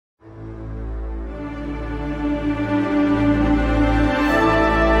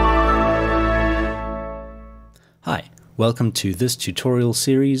Welcome to this tutorial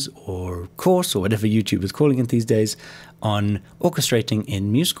series or course or whatever YouTube is calling it these days on orchestrating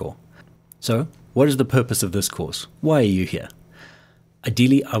in MuseScore. So, what is the purpose of this course? Why are you here?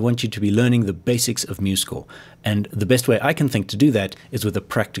 Ideally, I want you to be learning the basics of MuseScore, and the best way I can think to do that is with a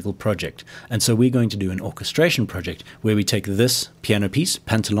practical project. And so we're going to do an orchestration project where we take this piano piece,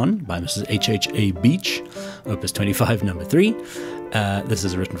 Pantalon by Mrs. H.H.A. Beach, Opus 25, number 3. This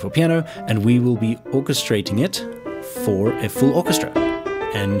is written for piano, and we will be orchestrating it for a full orchestra.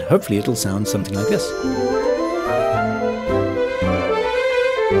 And hopefully it'll sound something like this.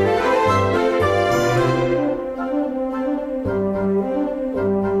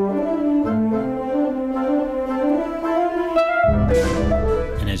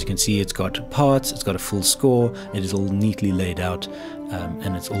 As you can see, it's got parts, it's got a full score, it is all neatly laid out,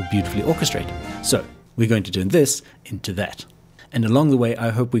 and it's all beautifully orchestrated. So we're going to turn this into that. And along the way, I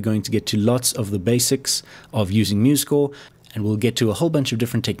hope we're going to get to lots of the basics of using MuseScore, and we'll get to a whole bunch of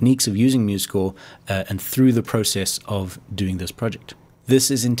different techniques of using MuseScore and through the process of doing this project.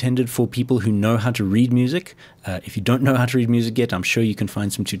 This is intended for people who know how to read music. If you don't know how to read music yet, I'm sure you can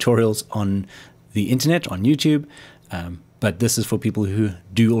find some tutorials on the internet, on YouTube. But this is for people who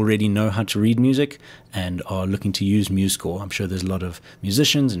do already know how to read music and are looking to use MuseScore. I'm sure there's a lot of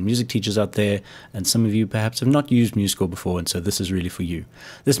musicians and music teachers out there, and some of you perhaps have not used MuseScore before, and so this is really for you.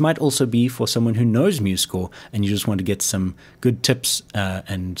 This might also be for someone who knows MuseScore and you just want to get some good tips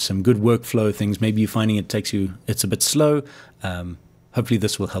and some good workflow things. Maybe you're finding it's a bit slow. Hopefully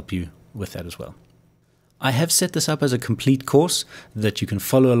this will help you with that as well. I have set this up as a complete course that you can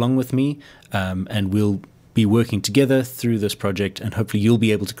follow along with me, and we'll be working together through this project, and hopefully you'll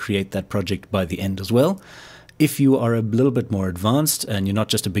be able to create that project by the end as well. If you are a little bit more advanced and you're not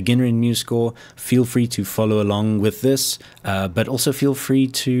just a beginner in MuseScore, feel free to follow along with this, but also feel free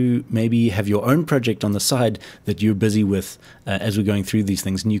to maybe have your own project on the side that you're busy with as we're going through these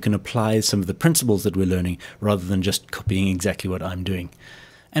things, and you can apply some of the principles that we're learning rather than just copying exactly what I'm doing.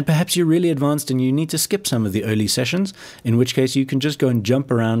 And perhaps you're really advanced and you need to skip some of the early sessions, in which case you can just go and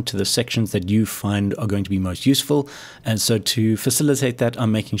jump around to the sections that you find are going to be most useful. And so to facilitate that,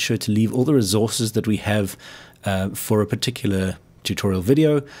 I'm making sure to leave all the resources that we have for a particular tutorial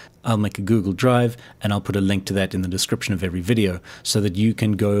video. I'll make a Google Drive and I'll put a link to that in the description of every video so that you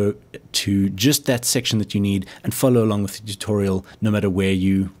can go to just that section that you need and follow along with the tutorial no matter where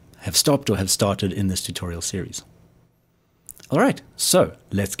you have stopped or have started in this tutorial series. Alright, so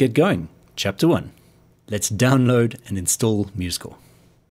let's get going. Chapter 1. Let's download and install MuseScore.